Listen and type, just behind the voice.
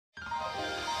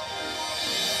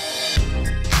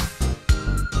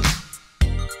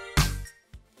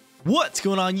What's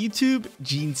going on YouTube?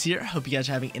 Jeans here. Hope you guys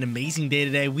are having an amazing day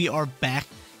today. We are back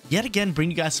yet again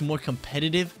bringing you guys some more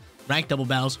competitive ranked double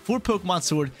battles for Pokemon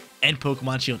Sword and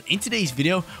Pokemon Shield. In today's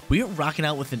video, we are rocking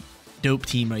out with a dope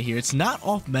team right here. It's not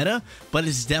off meta, but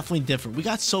it's definitely different. We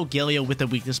got Solgaleo with the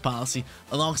weakness policy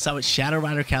alongside with Shadow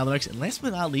Rider Calyrex, and last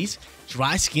but not least,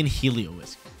 Dry Skin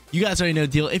Heliolisk. You guys already know the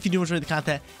deal. If you do enjoy the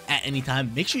content at any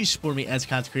time, make sure you support me as a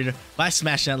content creator by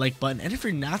smashing that like button. And if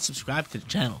you're not subscribed to the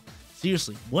channel,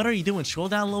 seriously, what are you doing? Scroll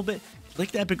down a little bit,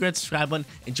 click that big red subscribe button,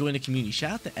 and join the community.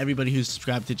 Shout out to everybody who's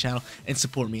subscribed to the channel and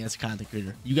support me as a content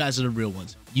creator. You guys are the real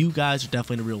ones. You guys are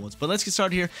definitely the real ones. But let's get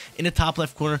started here in the top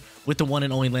left corner with the one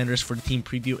and only Landers for the team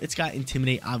preview. It's got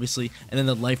Intimidate, obviously, and then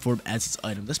the Life Orb as its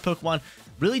item. This Pokemon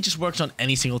really just works on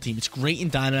any single team. It's great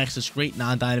in Dynamax, it's great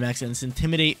non-Dynamax, and its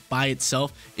Intimidate by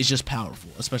itself is just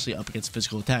powerful, especially up against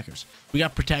physical attackers. We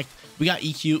got Protect, we got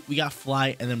EQ, we got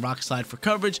Fly, and then Rock Slide for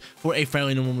coverage for a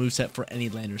fairly normal moveset for any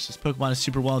Landers. This Pokemon is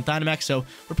super well in Dynamax, so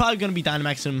we're probably going to be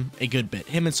Dynamaxing him a good bit.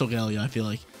 Him and Solgaleo, I feel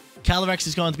like. Calyrex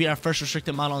is going to be our first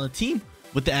restricted model on the team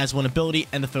with the As One ability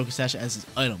and the Focus Sash as his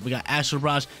item. We got Astral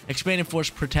Barrage, Expanding Force,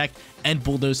 Protect, and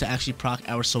Bulldoze to actually proc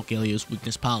our Solgaleo's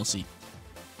weakness policy.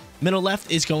 Middle left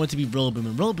is going to be Rillaboom,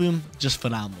 and Rillaboom, just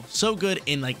phenomenal. So good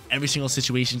in like every single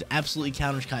situation, absolutely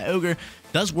counters Kyogre,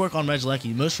 does work on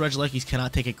Regieleki. Most Regielekis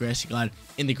cannot take a Grassy Glide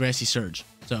in the Grassy Surge,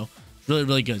 so really,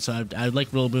 really good. So I like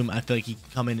Rillaboom. I feel like he can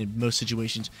come in most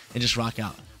situations and just rock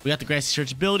out. We got the Grassy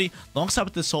Surge ability, alongside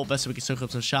with the Assault Vest so we can soak up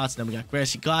some shots. Then we got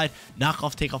Grassy Glide, knock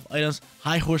off, take off items,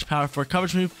 high horsepower for a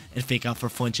coverage move, and fake out for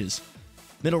flinches.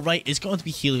 Middle right is going to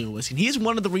be Heliolisk, and he is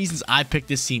one of the reasons I picked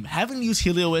this team. Haven't used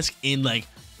Heliolisk in like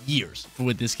years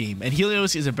with this game, and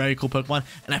Heliolisk is a very cool Pokemon,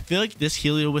 and I feel like this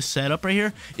Heliolisk setup right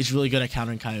here is really good at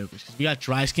countering Kyogre, because we got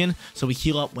Dry Skin, so we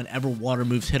heal up whenever water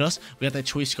moves hit us. We got that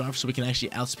Choice Scarf, so we can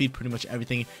actually outspeed pretty much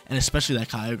everything, and especially that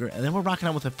Kyogre. And then we're rocking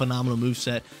out with a phenomenal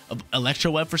moveset of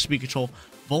Electroweb for speed control,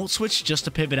 Volt Switch just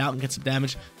to pivot out and get some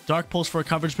damage, Dark Pulse for a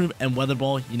coverage move, and Weather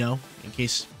Ball, you know, in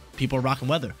case people are rocking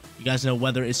Weather. You guys know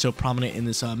Weather is so prominent in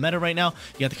this meta right now.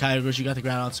 You got the Kyogres, you got the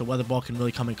Groudon, so Weather Ball can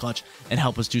really come in clutch and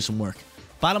help us do some work.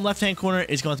 Bottom left-hand corner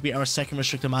is going to be our second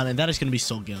restricted mod, and that is going to be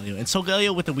Solgaleo. And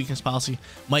Solgaleo with the weakness policy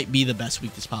might be the best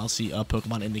weakness policy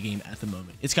Pokemon in the game at the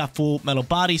moment. It's got full metal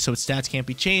body, so its stats can't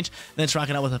be changed. Then it's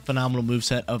rocking out with a phenomenal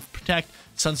moveset of Protect,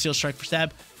 Sunsteel Strike for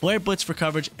stab, Flare Blitz for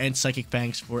coverage, and Psychic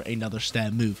Fangs for another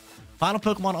stab move. Final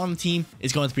Pokemon on the team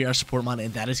is going to be our support mod,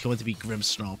 and that is going to be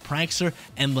Grimmsnarl, Prankster,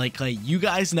 and Light Clay. You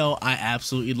guys know I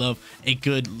absolutely love a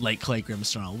good Light Clay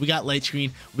Grimmsnarl. We got Light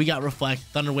Screen, we got Reflect,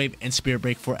 Thunder Wave, and Spirit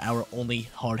Break for our only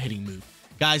hard-hitting move.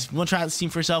 Guys, if you want to try out this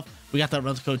team for yourself, we got that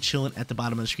rental code chilling at the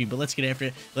bottom of the screen, but let's get after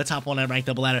it. Let's hop on that ranked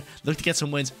double ladder. Look to get some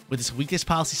wins with this weakness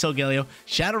policy Solgaleo,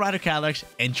 Shadow Rider Calyrex,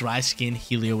 and Dry Skin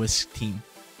Heliolisk team.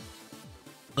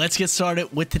 Let's get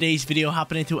started with today's video,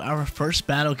 hopping into our first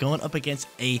battle, going up against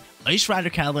a Ice Rider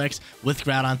Calyrex with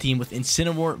Groudon team with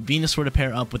Incineroar, Venusaur to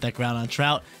pair up with that Groudon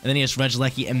Trout, and then he has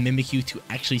Regieleki and Mimikyu to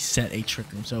actually set a Trick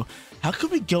Room. So how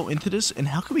could we go into this, and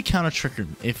how could we counter Trick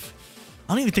Room? If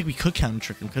I don't even think we could counter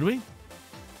Trick Room, could we?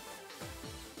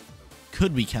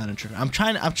 Could we counter Trick Room? I'm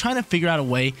trying to figure out a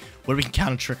way where we can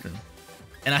counter Trick Room,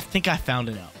 and I think I found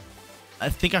it out. I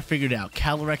think I figured it out.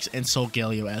 Calyrex and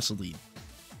Solgaleo as the lead.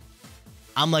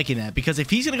 I'm liking that, because if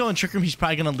he's going to go in Trick Room, he's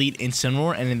probably going to lead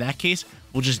Incineroar, and in that case,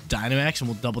 we'll just Dynamax and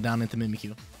we'll double down into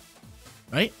Mimikyu.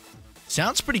 Right?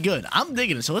 Sounds pretty good. I'm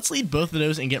digging it. So let's lead both of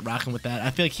those and get rocking with that.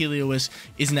 I feel like Heliolisk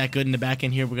isn't that good in the back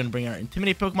end here. We're going to bring our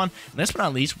Intimidate Pokemon. And last but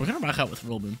not least, we're going to rock out with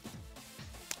Rillaboom.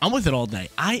 I'm with it all day.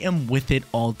 I am with it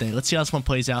all day. Let's see how this one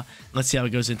plays out. Let's see how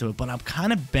it goes into it. But I'm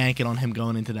kind of banking on him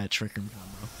going into that Trick Room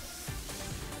combo.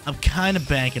 I'm kind of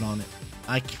banking on it.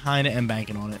 I kind of am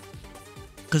banking on it.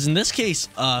 Because in this case,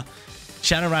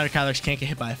 Shadow Rider Calyrex can't get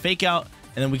hit by a Fake Out,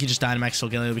 and then we can just Dynamax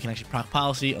Solgaleo. We can actually proc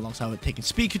Policy, alongside with taking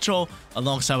Speed Control,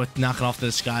 alongside with knocking off the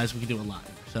Disguise. We can do a lot.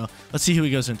 So let's see who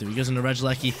he goes into. He goes into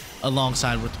Regieleki,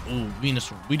 alongside with, oh,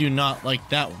 Venusaur. We do not like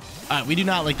that one. Alright, we do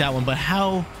not like that one, but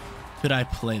how could I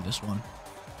play this one?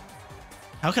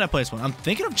 How could I play this one? I'm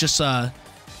thinking of just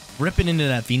ripping into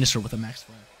that Venusaur with a Max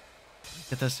Flare.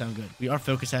 That does sound good. We are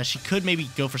Focus Sash. She could maybe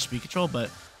go for Speed Control, but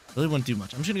really wouldn't do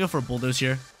much. I'm just going to go for a Bulldoze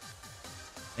here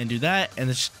and do that, and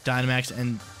this Dynamax,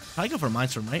 and probably go for a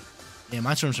Mindstorm, right? Yeah,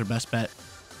 Mindstorm's our best bet.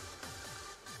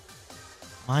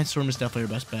 Mindstorm is definitely our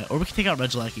best bet. Or we can take out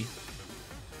Regieleki.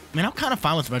 I mean, I'm kind of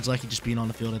fine with Regieleki just being on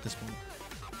the field at this point.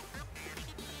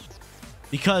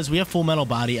 Because we have full metal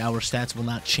body, our stats will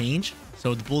not change.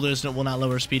 So the Bulldoze will not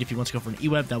lower speed. If he wants to go for an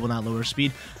E-Web, that will not lower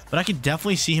speed. But I could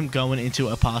definitely see him going into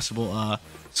a possible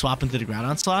swap into the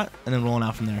Groudon slot and then rolling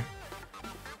out from there.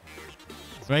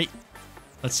 Right?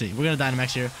 Let's see. We're going to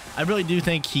Dynamax here. I really do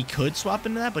think he could swap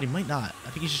into that, but he might not. I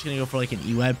think he's just going to go for like an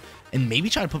E-Web and maybe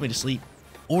try to put me to sleep.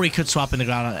 Or he could swap in the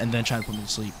ground and then try to put me to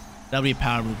sleep. That would be a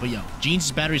power move. But yo,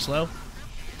 Jeans' battery's low.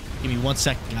 Give me 1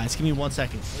 second, guys. Give me 1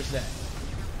 second. Where's that?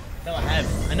 No, I have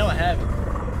it. I know I have it.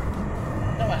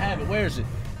 No, I have it. Where is it?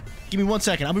 Give me 1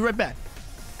 second. I'll be right back.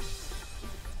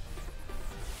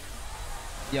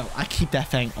 Yo, I keep that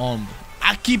thing on me.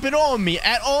 I keep it on me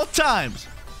at all times.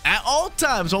 At all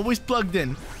times, always plugged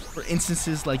in for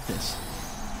instances like this.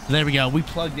 So there we go. We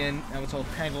plugged in. Now it's all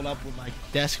tangled up with my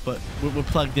desk, but we're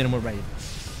plugged in and we're ready.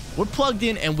 We're plugged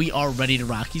in and we are ready to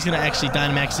rock. He's going to actually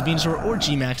Dynamax the Venusaur or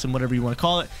G-Max and whatever you want to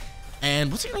call it.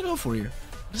 And what's he going to go for here?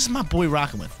 This is my boy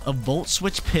rocking with. A Volt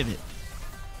Switch Pivot.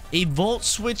 A Volt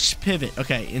Switch Pivot.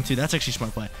 Okay, into that's actually a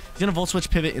smart play. He's going to Volt Switch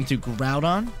Pivot into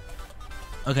Groudon.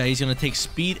 Okay, he's going to take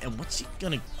speed. And what's he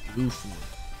going to go for?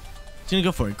 He's going to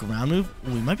go for a ground move.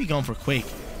 Ooh, we might be going for Quake,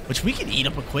 which we can eat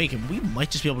up a Quake. And we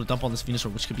might just be able to dump on this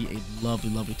Venusaur, which could be a lovely,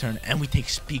 lovely turn. And we take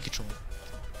Speed Control.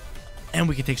 And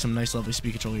we can take some nice, lovely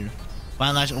Speed Control here.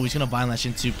 Vine Lash. Oh, he's going to Vine Lash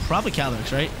into probably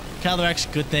Calyrex, right?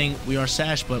 Calyrex, good thing. We are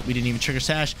Sash, but we didn't even trigger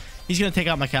Sash. He's going to take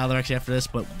out my Calyrex after this,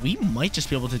 but we might just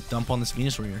be able to dump on this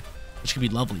Venusaur here, which could be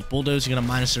lovely. Bulldoze is going to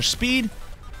minus their speed.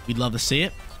 We'd love to see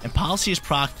it. And Policy is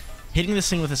proc. Hitting this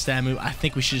thing with a stab move, I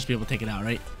think we should just be able to take it out,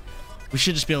 right? We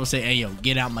should just be able to say, hey, yo,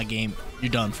 get out my game. You're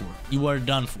done for. You are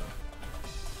done for.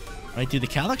 Right, dude, the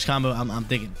Calyrex combo, I'm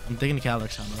digging. I'm digging the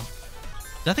Calyrex combo.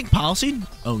 Is that thing Policy?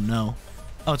 Oh, no.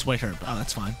 Oh, it's White Herb. Oh,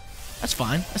 that's fine. That's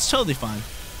fine. That's totally fine.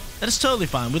 That is totally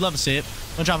fine. We'd love to see it.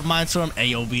 I'm going to drop a Mind Storm.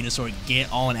 Ayo, Venusaur,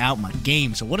 get on out my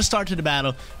game. So what a start to the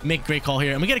battle. We make a great call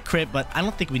here. And we get a crit, but I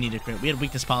don't think we need a crit. We had a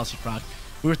weakness policy proc.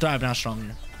 We were thriving out strong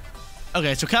here.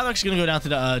 Okay, so Calyrex is going to go down to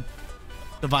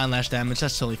the Vine Lash damage.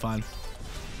 That's totally fine.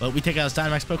 But we take out his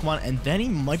Dynamax Pokemon, and then he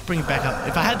might bring it back out.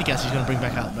 If I had to guess, he's going to bring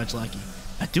back out Regieleki.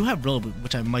 I do have Rillaboom,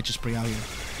 which I might just bring out here.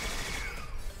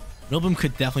 Rillaboom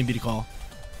could definitely be the call.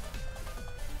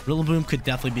 Rillaboom could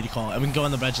definitely be the call. And we can go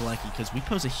on the Regieleki because we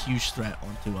pose a huge threat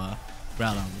onto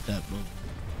Groudon with that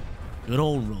Rillaboom. Good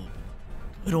old Rillaboom.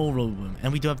 Good old Rillaboom.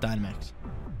 And we do have Dynamax.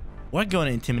 We're going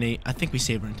to Intimidate. I think we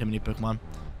save our Intimidate Pokemon.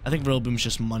 I think Rillaboom's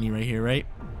just money right here, right?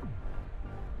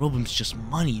 Rillaboom's just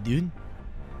money, dude.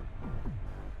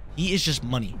 He is just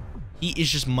money. He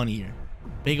is just money here.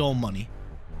 Big old money.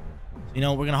 You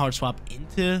know, we're going to hard swap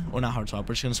into... Or not hard swap.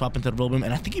 We're just going to swap into the Rillaboom.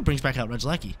 And I think he brings back out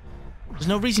Regieleki. There's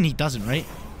no reason he doesn't, right?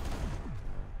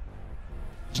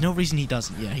 There's no reason he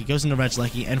doesn't. Yeah, he goes into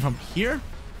Regieleki. And from here...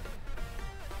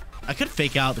 I could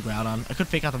fake out the Groudon. I could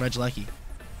fake out the Regieleki.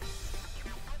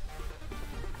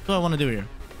 What do I want to do here?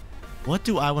 What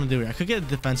do I want to do here? I could get a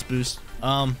defense boost.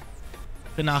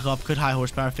 Could knock off. Could high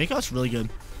horsepower. Fake out's really good.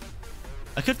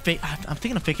 I could fake... I'm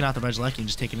thinking of faking out the Regieleki and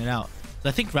just taking it out.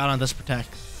 I think Groudon does protect.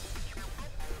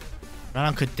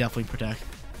 Groudon could definitely protect.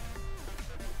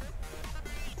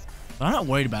 But I'm not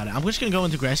worried about it. I'm just going to go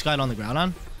into Grassy Glide on the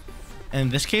Groudon. And in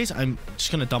this case, I'm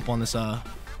just going to dump on this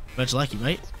Regieleki,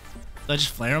 right? So I just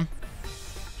flare him.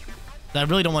 I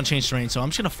really don't want to change terrain, so I'm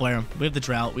just going to flare him. We have the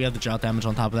Drought. We have the Drought damage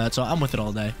on top of that, so I'm with it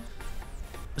all day.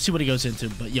 Let's see what he goes into.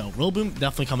 But, yo, Rillaboom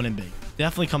definitely coming in big.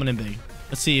 Definitely coming in big.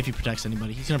 Let's see if he protects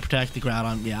anybody. He's going to protect the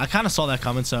Groudon. Yeah, I kind of saw that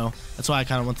coming, so that's why I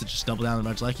kind of want to just double down on the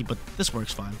Regieleki, but this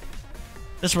works fine.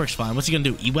 This works fine. What's he going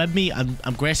to do? E-Web me? I'm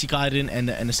Grassy Gliding, and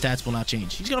the stats will not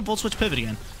change. He's going to Volt Switch Pivot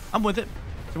again. I'm with it.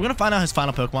 So we're going to find out his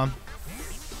final Pokemon.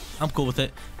 I'm cool with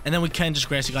it. And then we can just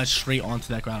Grassy Glide straight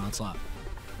onto that Groudon slot.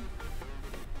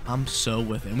 I'm so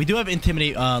with it. And we do have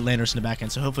Intimidate Landers in the back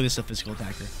end, so hopefully this is a physical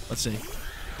attacker. Let's see.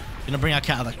 Gonna bring out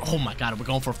Cat. Like, oh my god, we're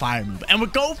going for a fire move. And we're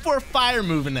going for a fire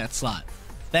move in that slot.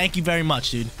 Thank you very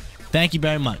much, dude. Thank you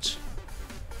very much.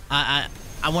 I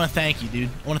want to thank you, dude.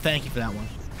 I want to thank you for that one.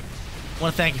 I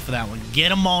want to thank you for that one.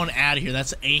 Get him on out of here.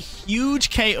 That's a huge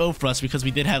KO for us because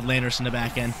we did have Landers in the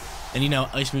back end. And, you know,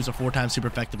 Ice moves are 4 times super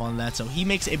effective on that. So he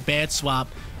makes a bad swap.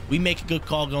 We make a good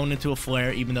call going into a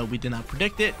Flare, even though we did not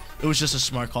predict it. It was just a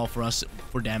smart call for us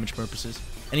for damage purposes.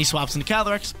 And he swaps into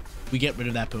Calyrex. We get rid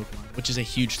of that Pokemon, which is a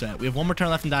huge threat. We have 1 more turn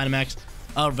left in Dynamax.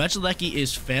 Regieleki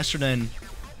is faster than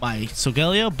my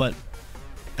Solgaleo, but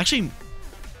actually,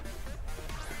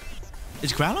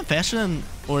 is Groudon faster than,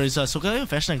 or is Solgaleo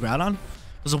faster than Groudon?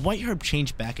 Because the White Herb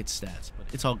changed back its stats,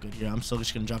 but it's all good here. I'm still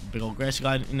just going to drop a big old Grassy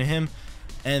Glide into him.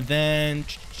 And then, do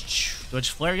I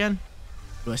just Flare again?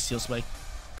 Do I Steel Spike?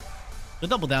 Go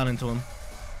double down into him.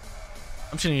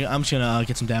 I'm just gonna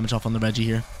get some damage off on the Reggie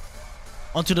here.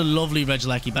 Onto the lovely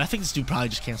Regieleki, but I think this dude probably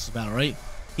just cancels the battle, right?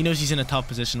 He knows he's in a tough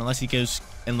position unless he goes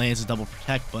and lands a double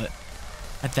protect, but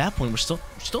at that point, we're still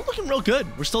looking real good.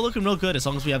 We're still looking real good as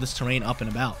long as we have this terrain up and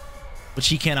about, which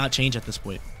he cannot change at this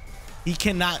point. He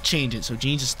cannot change it. So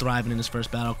Gene's just thriving in his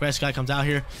first battle. Grassy Glide comes out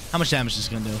here. How much damage is this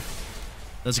going to do?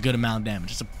 That's a good amount of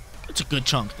damage. It's a good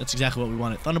chunk. That's exactly what we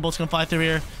wanted. Thunderbolt's going to fly through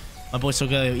here. My boy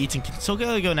Solgaleo eats. Can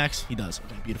Solgaleo go next? He does.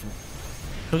 Okay, beautiful.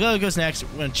 Solgaleo goes next.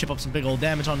 We're going to chip up some big old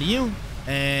damage onto you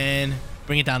and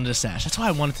bring it down to the Sash. That's why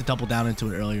I wanted to double down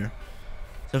into it earlier.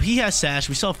 So he has Sash.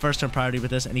 We still have first turn priority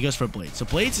with this, and he goes for a Blitz. So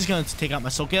Blitz is going to take out my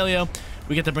Solgaleo.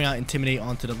 We get to bring out Intimidate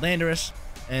onto the Landorus,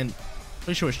 and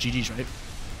pretty sure it's GG's, right?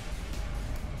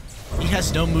 He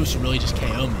has no moves to really just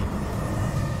KO me.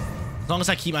 As long as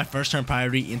I keep my first turn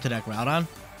priority into that Groudon,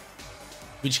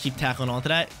 we just keep tackling onto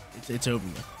that, it's over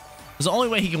with. Because the only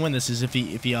way he can win this is if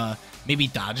he maybe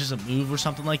dodges a move or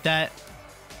something like that,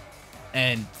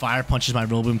 and fire punches my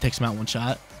Rillaboom, takes him out one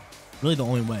shot. Really the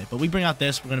only way. But we bring out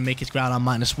this. We're going to make his Groudon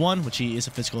 -1, which he is a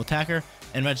physical attacker.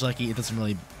 And Regieleki, it doesn't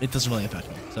really affect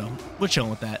me. So we're chilling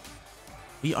with that.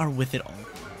 We are with it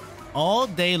all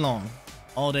day long.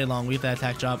 All day long. We have that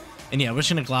attack drop. And yeah, we're just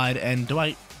going to glide. And do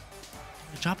I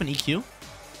drop an EQ? I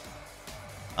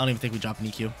don't even think we drop an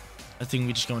EQ. I think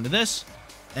we just go into this.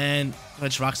 And if I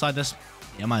just rock slide this,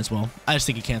 yeah, might as well. I just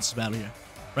think it cancels the battle here.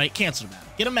 Right? Cancel the battle.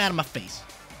 Get him out of my face.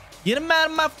 Get him out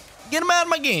of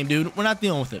my game, dude. We're not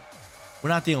dealing with it. We're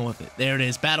not dealing with it. There it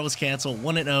is. Battle was canceled.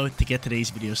 1-0 to get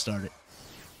today's video started.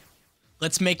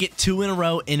 Let's make it 2 in a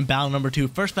row in battle number 2.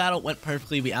 First battle went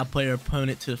perfectly. We outplayed our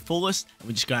opponent to the fullest, and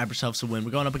we just grabbed ourselves a win.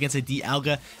 We're going up against a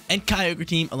Dialga and Kyogre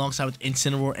team alongside with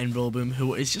Incineroar and Rillaboom,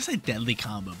 who is just a deadly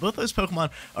combo. Both those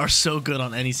Pokemon are so good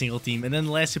on any single team. And then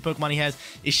the last 2 Pokemon he has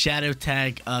is Shadow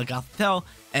Tag, Gothitelle,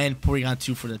 and Porygon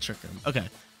 2 for the Trick Room. Okay.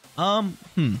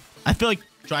 I feel like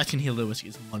Dry Skin Heliolisk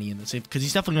is money in this because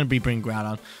he's definitely going to be bringing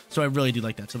Groudon, so I really do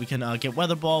like that. So we can get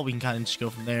Weather Ball. We can kind of just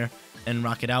go from there and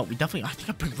rock it out. We definitely, I think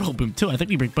I bring Rillaboom too. I think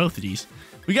we bring both of these.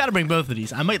 We got to bring both of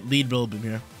these. I might lead Rillaboom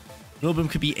here. Rillaboom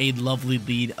could be a lovely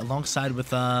lead alongside with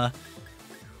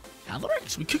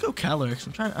Calyrex. We could go Calyrex.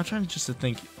 I'm trying just to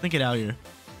think it out here.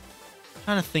 I'm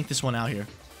trying to think this one out here.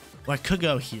 Or I could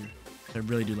go here. I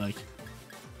really do like.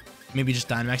 Maybe just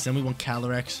Dynamax. Then we want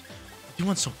Calyrex. I do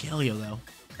want Solgaleo though.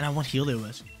 And I want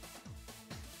Heliolisk.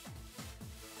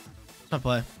 That's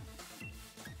my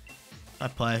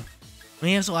play. I mean,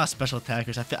 he has a lot of special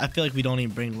attackers. I feel like we don't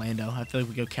even bring Lando. I feel like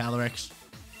we go Calyrex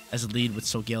as a lead with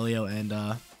Solgaleo and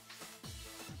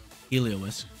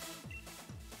Heliolisk.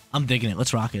 I'm digging it.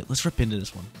 Let's rock it. Let's rip into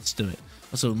this one. Let's do it.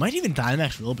 Also, we might even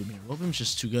Dynamax Rillaboom here. Rillaboom's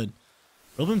just too good.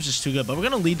 Rillaboom's just too good. But we're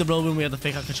going to lead the Rillaboom. We have the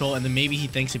fake out control. And then maybe he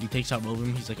thinks if he takes out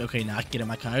Rillaboom, he's like, okay, now I can get at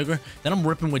my Kyogre. Then I'm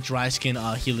ripping with Dry Skin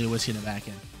Heliolisk in the back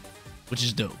end. Which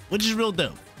is dope. Which is real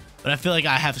dope. But I feel like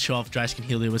I have to show off Dry Skin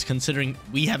Heliolisk, considering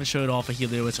we haven't showed off a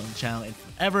Heliolisk on the channel in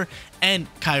forever.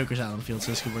 And Kyogre's out on the field,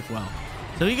 so this could work well.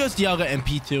 So he goes Dialga and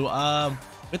P2. We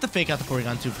have to fake out the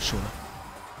Porygon 2 for sure.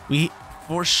 We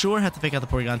for sure have to fake out the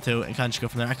Porygon 2 and kind of just go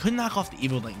from there. I could knock off the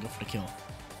Evo Light and go for the kill.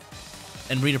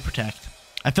 And Reader Protect.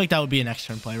 I feel like that would be a next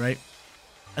turn play, right?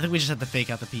 I think we just have to fake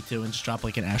out the P2 and just drop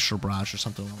like an Astral Barrage or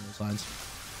something along those lines.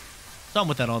 So I'm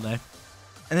with that all day.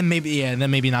 And then maybe, yeah, and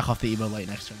then maybe knock off the Evo Light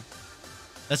next turn.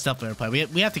 That's definitely our play.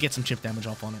 We have to get some chip damage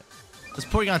off on it. This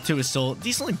Porygon 2 is still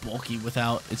decently bulky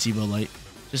without its Evo Light.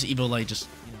 Just Evo Light just,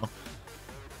 you know,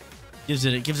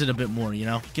 gives it a bit more, you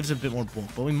know? Gives it a bit more bulk.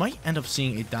 But we might end up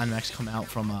seeing a Dynamax come out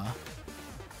from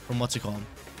what's it called?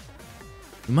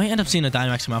 We might end up seeing a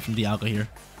Dynamax come out from Dialga here.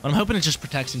 But I'm hoping it just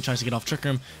protects and tries to get off Trick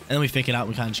Room. And then we fake it out and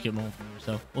we kind of just get rolling from there.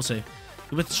 So we'll see.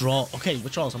 Withdrawal. Okay,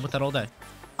 withdrawals. I'm with that all day.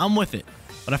 I'm with it.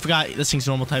 But I forgot this thing's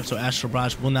normal type, so Astral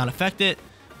Barrage will not affect it.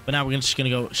 But now we're just going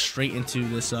to go straight into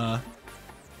this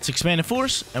Expanded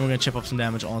Force. And we're going to chip up some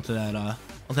damage onto that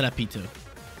P2.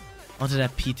 Onto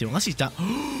that P2. Unless he's down.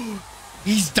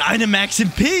 He's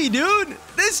Dynamaxing P, dude.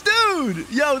 This dude.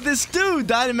 Yo, this dude.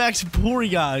 Dynamax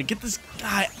Porygon. Get this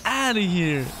guy out of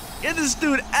here. Get this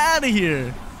dude out of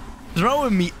here.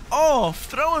 Throwing me off.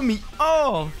 Throwing me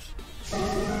off.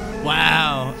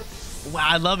 Wow. Wow,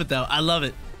 I love it, though. I love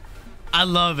it. I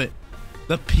love it.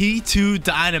 The P2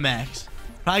 Dynamax.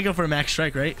 Probably go for a Max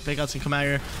Strike, right? Fake Out's can come out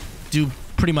here. Do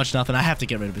pretty much nothing. I have to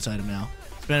get rid of this item now.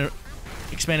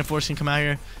 Expanded Force can come out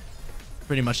here.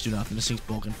 Pretty much do nothing. This thing's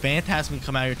bulking. Phantasm can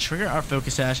come out here. Trigger our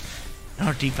Focus Sash. And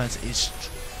our defense is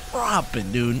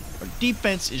dropping, dude. Our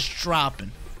defense is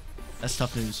dropping. That's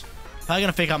tough news. Probably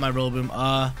gonna fake out my Rillaboom.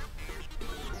 What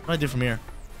do I do from here?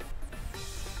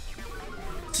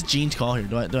 It's a Gene's call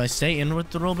here. Do I stay in with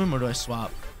the Rillaboom or do I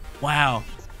swap? Wow.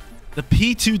 The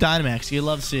P2 Dynamax. You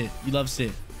love to see it. You love to see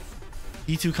it.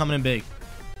 P2 coming in big.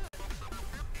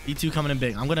 P2 coming in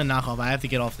big. I'm gonna knock off. I have to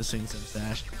get off this thing instead of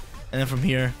Sash. And then from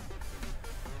here,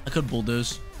 I could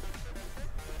Bulldoze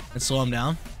and slow him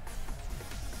down.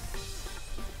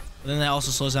 But then that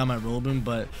also slows down my Rillaboom,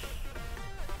 but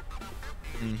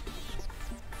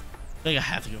I think I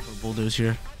have to go for a Bulldoze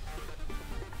here.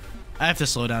 I have to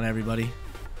slow down everybody.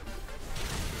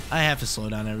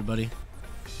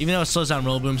 Even though it slows down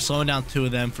Rillaboom, slowing down 2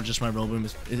 of them for just my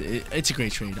Rillaboom it's a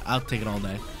great trade. I'll take it all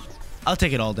day.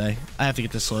 I have to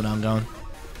get this slowdown going.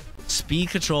 Speed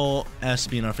control has to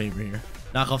be in our favor here.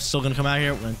 Knockoff's still gonna come out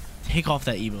here. We're gonna take off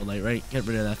that Evo Light, right? Get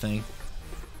rid of that thing.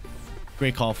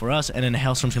 Great call for us. And then the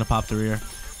Hailstorm's gonna pop through here.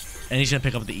 And he's gonna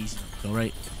pick up the easy kill,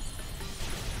 right?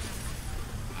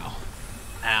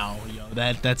 Ow, yo,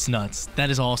 that's nuts.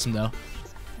 That is awesome, though.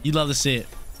 You love to see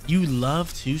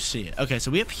it. Okay,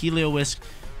 so we have Heliolisk,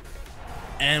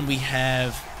 and we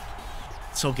have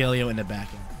Solgaleo in the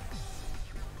back end.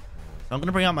 So I'm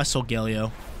gonna bring out my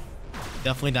Solgaleo.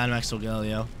 Definitely Dynamax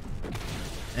Solgaleo.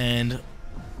 And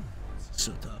it's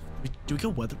so tough. Do we go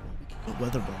Weather Ball? We can go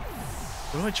Weather Ball.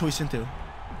 What do I choice into?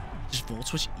 Just Volt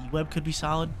Switch. E-Web could be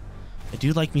solid. I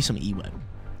do like me some E-Web.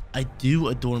 I do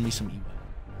adore me some E-Web.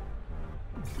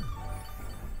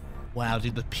 Wow,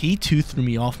 dude, the P2 threw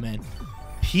me off, man.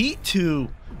 P2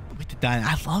 with the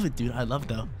Dynamax. I love it, dude. I love it,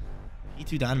 though.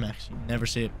 P2 Dynamax. You never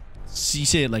see it. You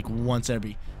see it like once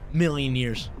every million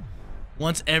years.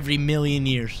 Once every million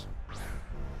years.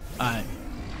 Alright.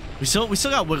 We still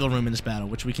got wiggle room in this battle,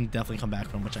 which we can definitely come back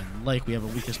from, which I like. We have a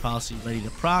weakest policy ready to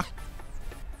proc.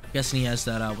 I'm guessing he has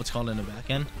that, what's called in the back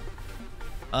end.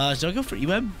 Should I go for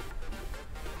E-Web?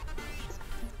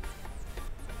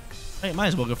 Hey, might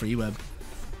as well go for E-Web.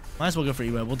 We'll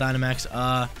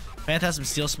Dynamax. Phantasm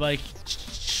Steel Spike.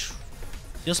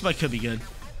 Steel Spike could be good.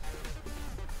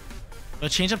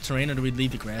 But change up terrain, or do we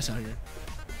leave the grass out here?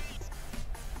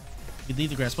 We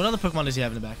leave the grass. What other Pokemon does he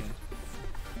have in the back end?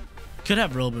 Could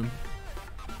have Rillaboom.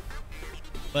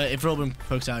 But if Rillaboom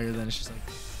pokes out here, then it's just like...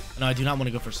 No, I do not want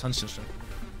to go for Sunsteel Strike.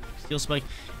 Steel Spike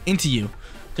into you.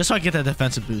 Just so I get that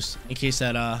defensive boost. In case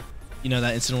that, you know,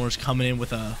 that Incineroar is coming in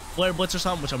with a Flare Blitz or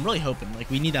something, which I'm really hoping. Like,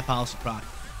 we need that policy proc.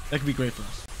 That could be great for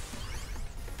us.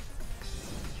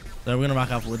 So we're gonna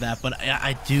rock out with that, but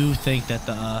I do think that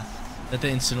the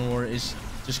Incineroar is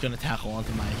just gonna tackle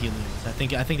onto my Heliolisk.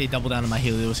 I think they double down on my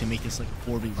Heliolisk and make this like a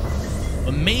 4v1.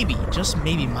 But maybe, just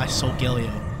maybe, my Solgaleo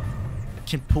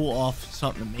can pull off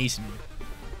something amazing.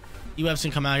 E-Web's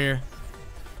gonna come out here.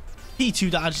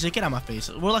 P2 dodges it. Get out of my face.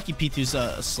 We're lucky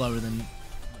P2's slower than.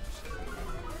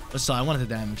 But still, I wanted the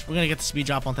damage. We're gonna get the speed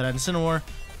drop onto that Incineroar.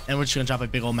 And we're just going to drop a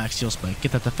big old max Steel Spike.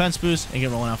 Get that defense boost and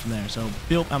get rolling out from there. So,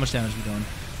 build how much damage we're doing.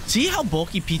 See how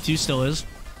bulky P2 still is?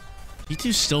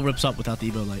 P2 still rips up without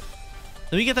the Evo Light.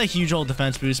 So we get that huge old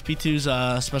defense boost.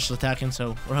 P2's special attacking,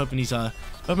 so we're hoping he's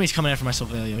coming after my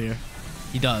Solgaleo here.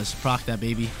 He does. Proc that,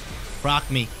 baby. Proc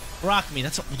me.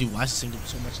 That's what we do. Why is this thing doing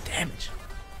so much damage?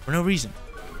 For no reason.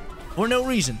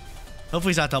 Hopefully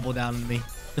he's not double down on me.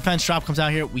 Defense drop comes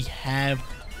out here. We have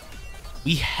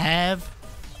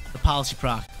the policy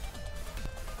proc.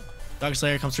 Dark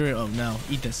Slayer comes through. Oh no.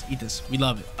 Eat this. We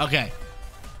love it. Okay.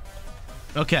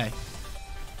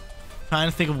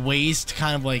 Trying to think of ways to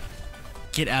kind of like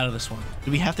get out of this one.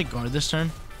 Do we have to guard this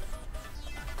turn?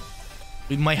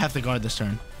 We might have to guard this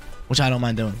turn, which I don't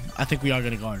mind doing. I think we are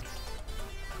going to guard.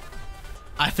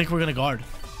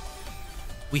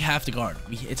 We have to guard.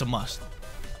 It's a must.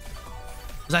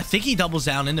 Because I think he doubles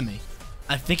down into me.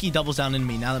 Now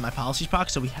that my policy's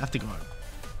proc, so we have to guard.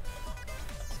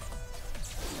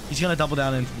 He's going to double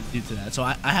down into due to that. So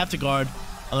I have to guard.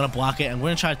 I'm going to block it. And we're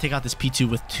going to try to take out this P2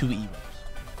 with 2 E-Webs.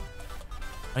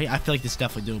 Right? I feel like this is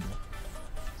definitely doable.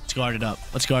 Let's guard it up.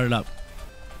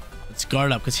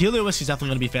 Because Heliolisk is definitely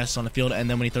going to be fastest on the field. And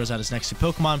then when he throws out his next 2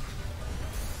 Pokemon,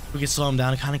 we can slow him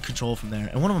down and kind of control from there.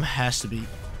 And one of them has to be.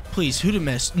 Please, who'd it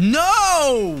miss?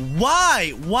 No!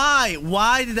 Why?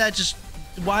 Why did that just...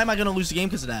 Why am I going to lose the game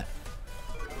because of that?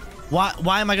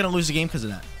 Why am I going to lose the game because of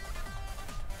that?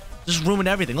 Just ruined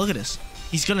everything. Look at this.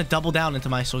 He's going to double down into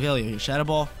my Solgaleo here. Shadow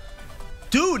Ball.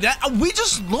 Dude, we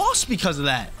just lost because of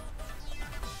that.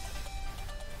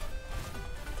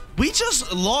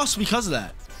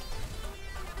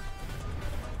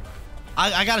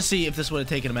 I got to see if this would have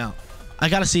taken him out. I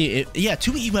got to see it. Yeah,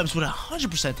 2 E-Webs would have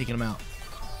 100% taken him out.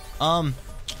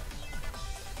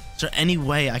 Is there any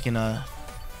way I can I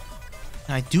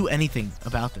do anything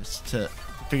about this to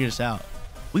figure this out?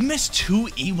 We missed 2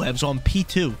 E-Webs on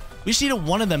P2. We just needed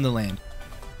one of them to land.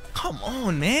 Come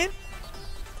on, man.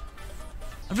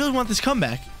 I really want this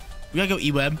comeback. We gotta go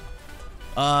E-Web.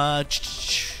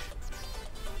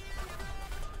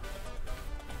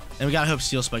 And we gotta hope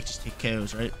Steel Spike just take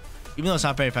KOs, right? Even though it's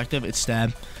not very effective, it's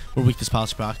stab. We're weak this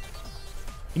policy proc.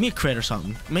 Give me a crit or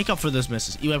something. Make up for those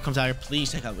misses. E-Web comes out here.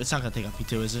 Please take out. It's not gonna take out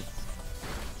P2, is it?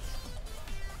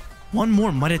 One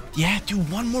more might have... Yeah, dude,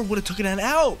 one more would have taken that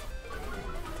out.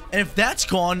 And if that's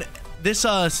gone, this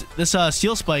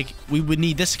Steel Spike, we would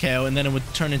need this KO, and then it would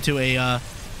turn into a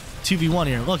 2v1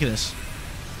 here. Look at this.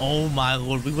 Oh my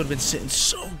lord, we would have been sitting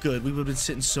so good. We would have been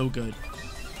sitting so good.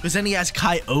 Because then he has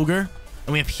Kyogre,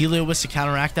 and we have Heliolisk to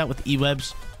counteract that with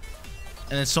E-Webs.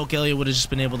 And then Solgaleo would have just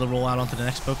been able to roll out onto the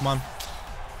next Pokemon.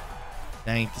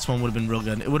 Dang, this one would have been real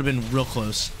good. It would have been real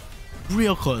close.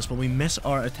 Real close, but we miss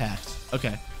our attacks.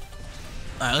 Okay.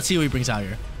 Alright, let's see what he brings out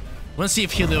here. Let's see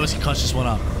if Heliolisk can clutch this one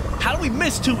up. How do we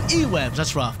miss 2 E-Webs?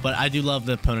 That's rough, but I do love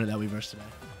the opponent that we versed today.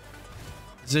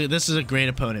 So this is a great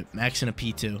opponent. Max and a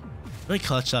P2. Really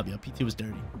clutched up, yo. P2 was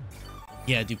dirty.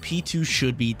 Yeah, dude, P2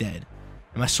 should be dead.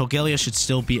 And my Solgaleo should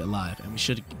still be alive. And we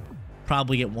should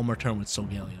probably get one more turn with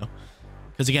Solgaleo.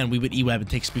 Because again, we would E-Web and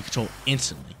take speed control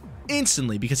instantly.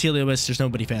 Instantly, because Heliolisk, there's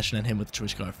nobody faster than him with the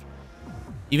Choice Scarf.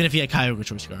 Even if he had Kyogre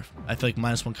Choice Scarf. I feel like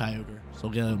 -1 Kyogre.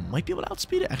 Solgaleo might be able to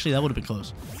outspeed it. Actually, that would have been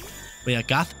close. But yeah,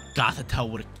 Gothitelle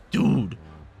would have... Dude.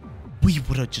 We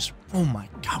would have just... Oh my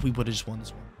god, we would have just won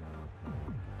this one.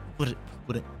 We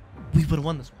would have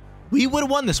won this one. We would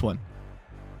have won this one.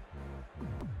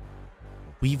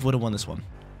 We would have won this one.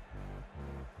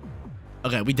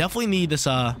 Okay, we definitely need this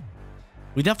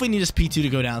P2 to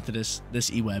go down to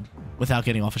this E-Web without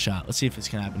getting off a shot. Let's see if this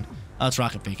can happen. Oh, let's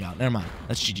rocket fake out. Never mind.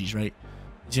 That's GG's, right?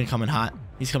 He's gonna come in hot.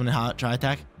 He's coming in hot. Try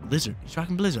attack. Blizzard. He's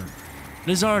rocking Blizzard.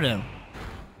 Blizzardo.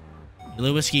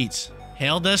 Heliolisk eats.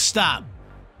 Hail does stop.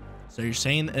 So you're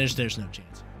saying there's no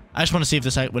chance. I just want to see if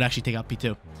this would actually take out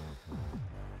P2.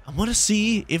 I want to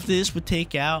see if this would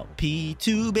take out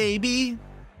P2, baby.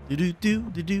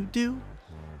 Do.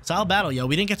 Solid battle, yo.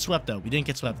 We didn't get swept, though. We didn't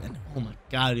get swept. And oh my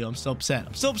god, yo, I'm so upset.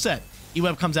 I'm so upset.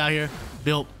 E-Web comes out here.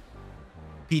 Built.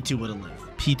 P2 would have lived.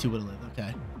 P2 would have lived.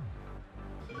 Okay.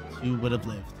 P2 would have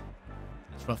lived.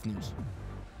 That's rough news.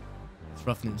 It's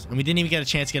rough news. And we didn't even get a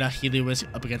chance to get a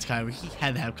Heliolisk up against Kyogre. He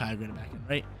had to have Kyogre in the back end,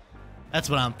 right? That's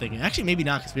what I'm thinking. Actually, maybe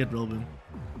not, because we had Rillaboom.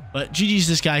 But GG's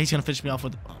this guy. He's going to finish me off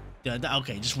with...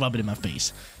 Okay, just rub it in my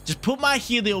face. Just put my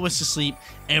Heliolisk to sleep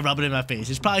and rub it in my face.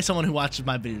 There's probably someone who watches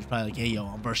my videos probably like, hey, yo,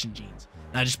 I'm bursting jeans.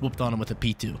 And I just whooped on him with a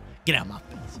P2. Get out my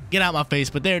face. Get out my face.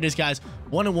 But there it is, guys.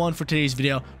 1-1 for today's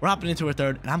video. We're hopping into our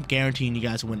third, and I'm guaranteeing you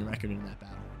guys will win the record in that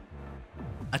battle.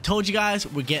 I told you guys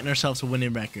we're getting ourselves a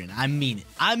winning record. I mean it.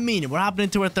 I mean it. We're hopping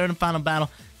into our third and final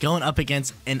battle, going up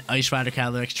against an Ice Rider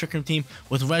Calyrex Trick Room team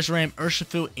with Reshiram,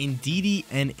 Urshifu, Indeedee,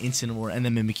 and Incineroar, and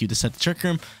then Mimikyu to set the Trick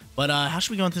Room. But how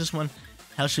should we go into this one?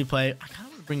 How should we play? I kind of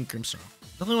want to bring Grimmsnarl.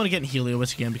 Definitely want to get in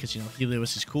Heliolisk again because, you know,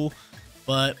 Heliolisk is cool.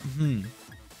 But,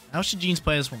 how should Jeans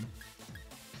play this one?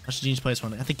 How should Jeans play this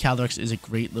one? I think Calyrex is a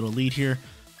great little lead here.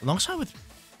 Alongside with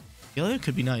Galio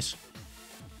could be nice.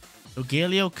 So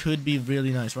Galio could be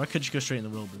really nice. Or I could just go straight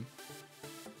in the Rillaboom.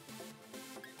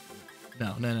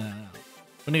 No.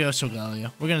 We're going to go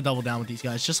Solgaleo. We're going to double down with these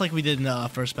guys, just like we did in the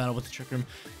first battle with the Trick Room,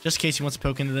 just in case he wants to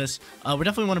poke into this. We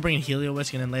definitely want to bring in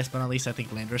Heliolisk, and then last but not least, I think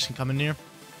Landorus can come in here.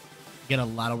 Get a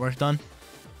lot of work done.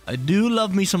 I do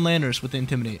love me some Landorus with the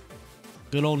Intimidate.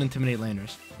 Good old Intimidate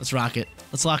Landorus. Let's rock it.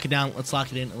 Let's lock it down. Let's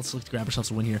lock it in. Let's look to grab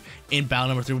ourselves a win here in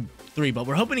battle number 3. But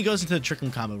we're hoping he goes into the Trick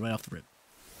Room combo right off the rip.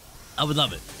 I would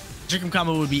love it. Trick Room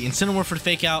combo would be Incineroar for the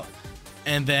fake out,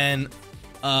 and then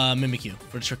Mimikyu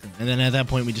for the Trick Room. And then at that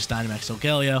point, we just Dynamax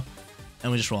Solgaleo,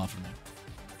 and we just roll off from there.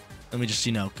 Then we just,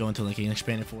 you know, go into like an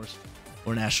Expanded Force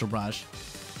or an Astral Barrage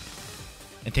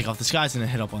and take off the skies and then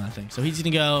hit up on that thing. So he's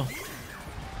going to go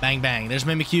bang, bang. There's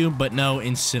Mimikyu, but no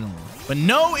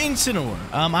Incineroar.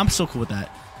 I'm so cool with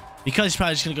that. Because he's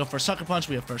probably just going to go for a Sucker Punch.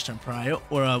 We have first turn prior,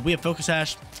 or we have Focus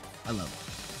Sash. I love it.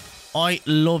 I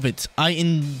love it. I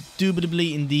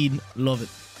indubitably indeed love it.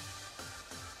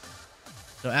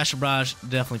 So Astral Barrage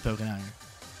definitely poking out here.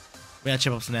 We gotta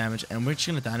chip up some damage, and we're just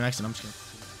gonna Dynamax, and I'm just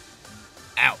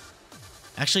gonna... Ow!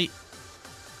 Actually,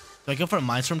 do I go for a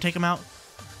Mindstorm, take him out?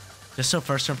 Just so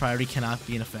first turn priority cannot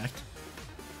be in effect.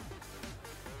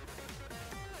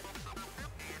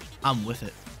 I'm with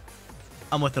it.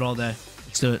 I'm with it all day.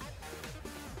 Let's do it.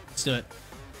 Let's do it.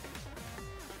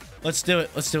 Let's do it.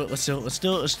 Let's do it. Let's do it. Let's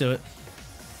do it. Let's do it.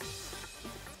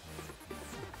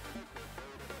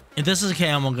 If this is a KO,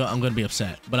 I'm going to be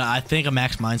upset. But I think a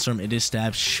Max Mindstorm, it is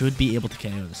stab, should be able to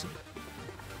KO this.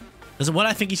 Because what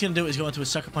I think he's going to do is go into a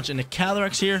Sucker Punch into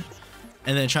Calyrex here,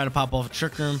 and then try to pop off a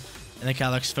Trick Room, and then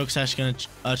Calyrex Focus Sash is going to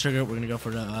trigger. We're going to go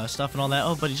for the stuff and all that.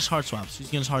 Oh, but he just hard swaps.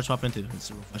 Who's going to hard swap into? That's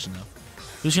the real question, though.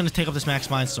 Who's going to take up this Max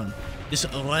Mindstorm? This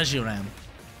Reshiram.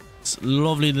 This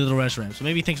lovely little Reshiram. So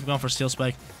maybe he thinks I'm going for Steel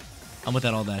Spike. I'm with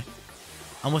that all day.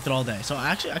 I'm with it all day. So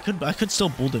actually, I could still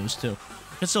Bulldoze, too.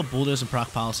 I could still Bulldoze and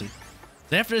proc Policy.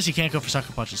 Then after this, he can't go for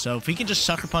Sucker Punches. So if he can just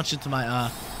Sucker Punch into my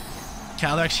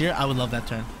Calyrex here, I would love that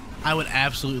turn. I would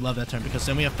absolutely love that turn, because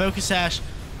then we have Focus Sash,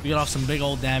 We get off some big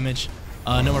old damage.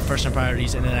 No more first turn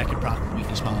priorities, and then I can proc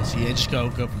weakness policy. Yeah, just go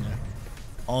from there.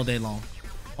 All day long.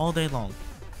 All day long.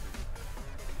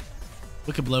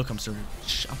 Wicked Blow comes through.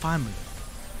 I'm fine with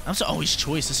it. I'm so... Oh, he's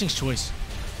choice. This thing's choice.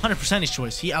 100% he's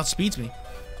choice. He outspeeds me.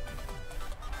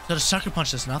 So the Sucker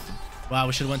Punch does nothing. Wow,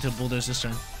 we should have went to a Bulldoze this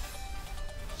turn.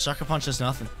 Sucker Punch does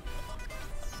nothing.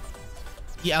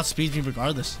 He outspeeds me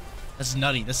regardless. That's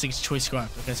nutty. This thing's choice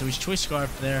Scarf. Okay, so he's choice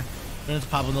Scarf there. We're going to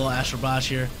pop a little Astral Barrage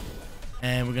here.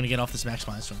 And we're going to get off this Max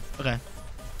Mindstorm. Okay.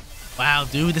 Wow,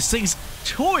 dude. This thing's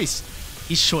choice.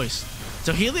 He's choice.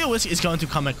 So Heliolisk is going to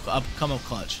come up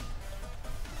clutch.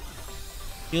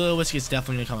 Heliolisk is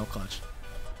definitely going to come up clutch.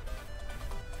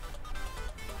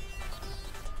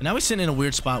 And now we're sitting in a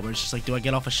weird spot where it's just like, do I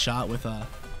get off a shot with do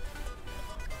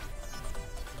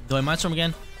I Mindstorm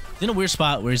again? He's in a weird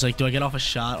spot where he's like, do I get off a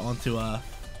shot onto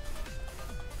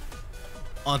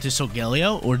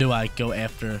Solgaleo, or do I go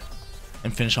after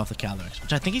and finish off the Calyrex?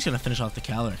 Which I think he's gonna finish off the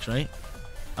Calyrex, right?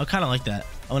 I kind of like that.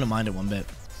 I wouldn't mind it one bit.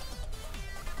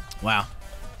 Wow.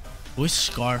 Voice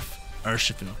Scarf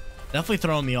Urshifu. Definitely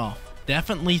throwing me off.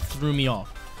 Definitely threw me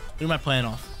off. Threw my plan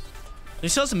off. He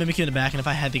still has a Mimikyu in the back, and if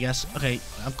I had to guess, okay,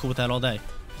 I'm cool with that all day.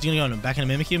 He's gonna go in the back in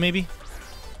a Mimikyu, maybe?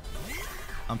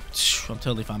 I'm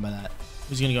totally fine by that.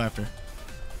 Who's he gonna go after?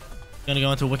 Gonna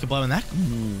go into a Wicked Blow, and that.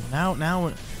 Now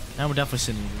we're definitely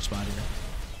sitting in a weird spot here.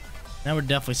 Now we're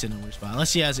definitely sitting in a weird spot.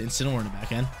 Unless he has Incineroar in the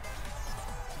back end.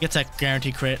 Gets that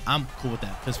guaranteed crit. I'm cool with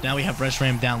that because now we have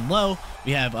Reshiram down low.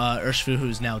 We have Urshifu,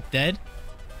 who's now dead,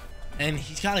 and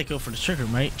he's gotta go for the Trick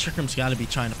Room, right? Trick Room's gotta be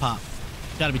trying to pop.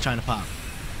 He's gotta be trying to pop.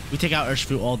 We take out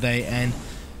Urshifu all day, and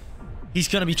he's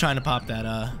gonna be trying to pop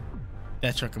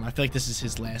that Trick Room. I feel like this is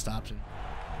his last option.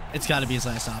 It's gotta be his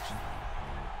last option.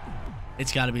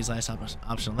 It's gotta be his last option.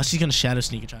 Unless he's gonna Shadow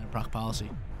Sneak and try to proc policy.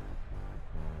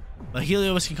 But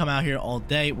Heliolisk can come out here all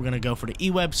day. We're gonna go for the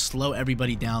E-Web, slow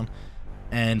everybody down,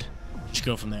 and just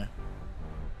go from there.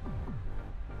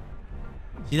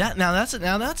 See that? Now that's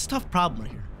a tough problem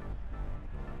right here.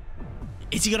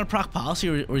 Is he gonna proc policy,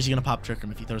 or is he gonna pop Trick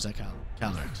Room if he throws that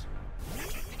Calyrex?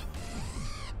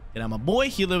 Get out, my boy.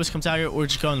 Heliolisk comes out here, or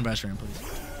just go in the Reshiram, please.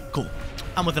 Cool.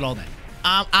 I'm with it all day.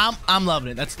 I'm loving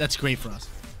it. That's great for us.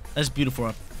 That's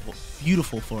beautiful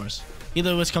for us.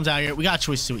 Heliolisk comes out here. We got a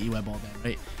choice to do E-Web all day,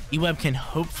 right? E-Web can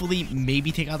hopefully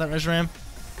maybe take out that Reshiram, and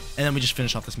then we just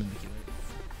finish off this Mimikyu, right?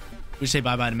 We say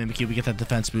bye-bye to Mimikyu. We get that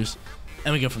defense boost,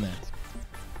 and we go from there.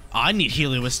 Oh, I need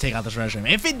Heliolisk to take out this Reshiram.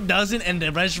 If it doesn't, and the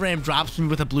Reshiram drops me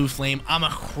with a blue flame, I'ma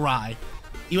cry.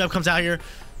 E-Web comes out here.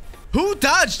 Who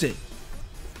dodged it?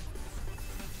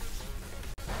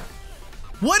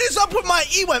 What is up with my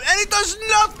E-Web? And it does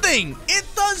nothing. It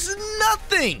does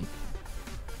nothing.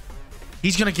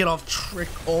 He's going to get off Trick.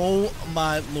 Oh,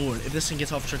 my Lord. If this thing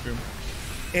gets off Trick Room.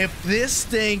 If this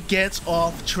thing gets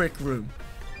off Trick Room.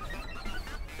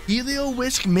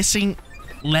 Heliolisk missing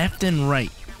left and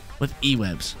right with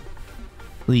E-Webs.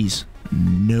 Please,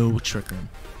 no Trick Room.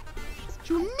 What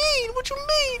you mean? What you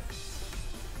mean?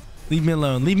 Leave me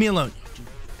alone. Leave me alone.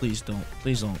 Please don't.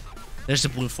 Please don't. There's the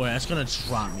blue flare. That's going to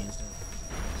drop me.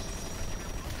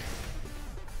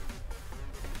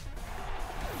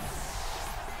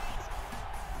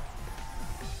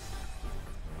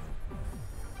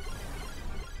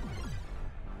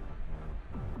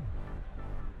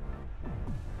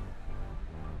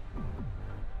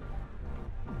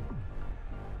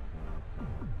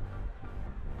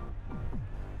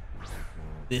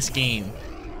 This game.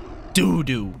 Do.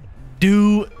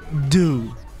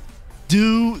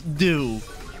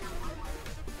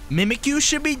 Mimikyu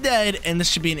should be dead, and this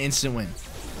should be an instant win.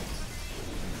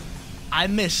 I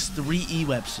missed 3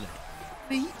 E-Webs today.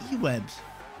 3 E-Webs.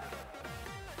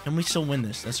 Can we still win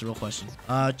this? That's the real question.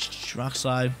 Rock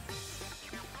Slide.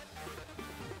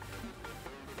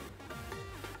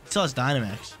 Still has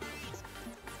Dynamax.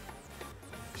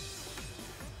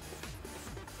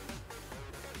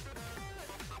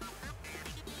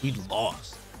 We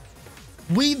lost.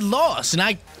 We lost, and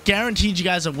I guaranteed you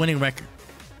guys a winning record.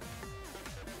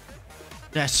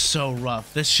 That's so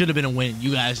rough. This should have been a win.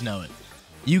 You guys know it.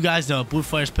 You guys know it. Blue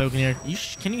Flare's poking here.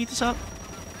 Can you eat this up?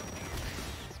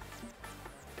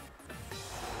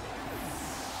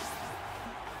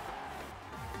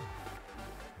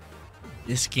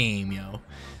 This game, yo.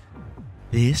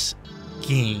 This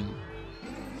game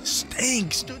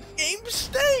stinks, dude. The game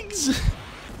stinks.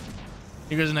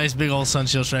 Here goes a nice big old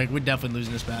Sunsteel Strike. We're definitely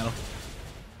losing this battle.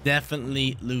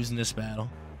 Definitely losing this battle.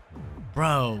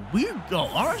 Bro,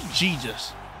 RNG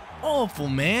just awful,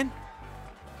 man.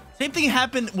 Same thing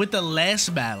happened with the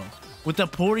last battle. With the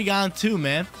Porygon 2,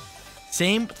 man.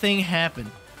 Same thing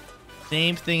happened.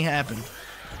 Same thing happened.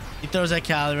 He throws that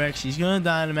Calyrex. He's going to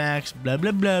Dynamax. Blah,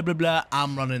 blah, blah, blah, blah.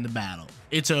 I'm running the battle.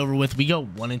 It's over with. We go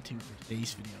 1 and 2 for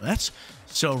today's video. That's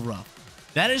so rough.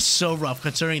 That is so rough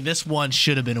considering this one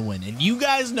should have been a win. And you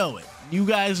guys know it. You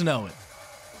guys know it.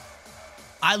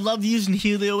 I love using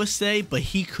Heliolisk today, but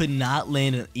he could not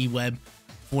land an E-Web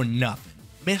for nothing.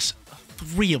 Miss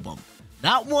 3 of them.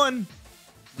 Not 1,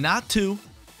 not 2,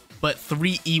 but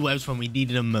 3 E-Webs when we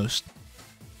needed them most.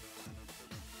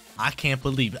 I can't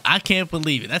believe it. I can't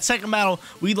believe it. That second battle,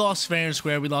 we lost fair and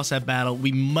square. We lost that battle.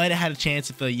 We might have had a chance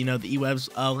if the E-Webs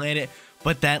landed.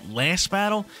 But that last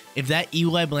battle, if that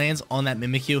E-Web lands on that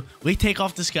Mimikyu, we take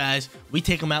off Disguise. We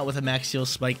take him out with a Max Steel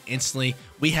Spike instantly.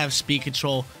 We have speed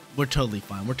control. We're totally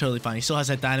fine. We're totally fine. He still has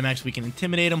that Dynamax. We can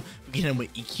intimidate him. We can hit him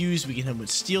with EQs. We can hit him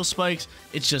with Steel Spikes.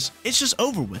 It's just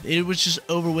over with. It was just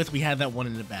over with. We had that one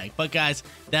in the bag. But guys,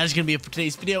 that is going to be it for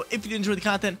today's video. If you did enjoy the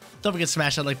content, don't forget to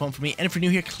smash that like button for me. And if you're new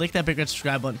here, click that big red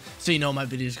subscribe button so you know my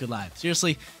videos go live.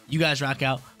 Seriously, you guys rock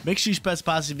out. Make sure you spread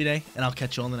positive today, and I'll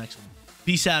catch you on the next one.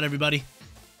 Peace out, everybody.